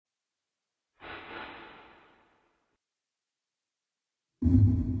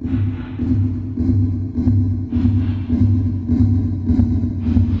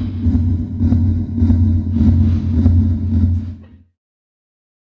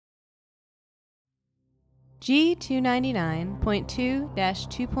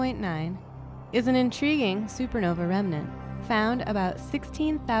is an intriguing supernova remnant found about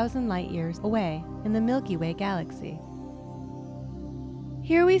 16,000 light-years away in the Milky Way galaxy.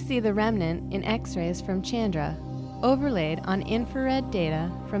 Here we see the remnant in X-rays from Chandra, overlaid on infrared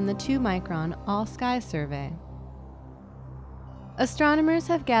data from the 2-micron all-sky survey. Astronomers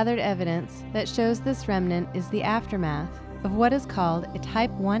have gathered evidence that shows this remnant is the aftermath of what is called a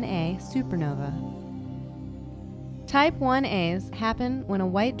Type 1a supernova. Type 1as happen when a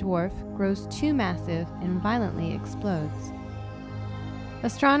white dwarf grows too massive and violently explodes.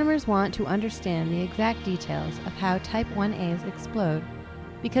 Astronomers want to understand the exact details of how Type 1as explode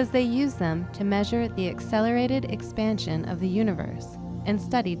because they use them to measure the accelerated expansion of the universe and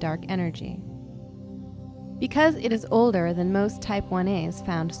study dark energy. Because it is older than most Type 1as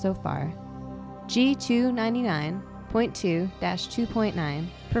found so far, G299.2-2.9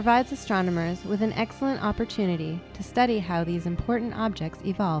 provides astronomers with an excellent opportunity to study how these important objects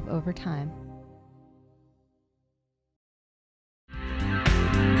evolve over time.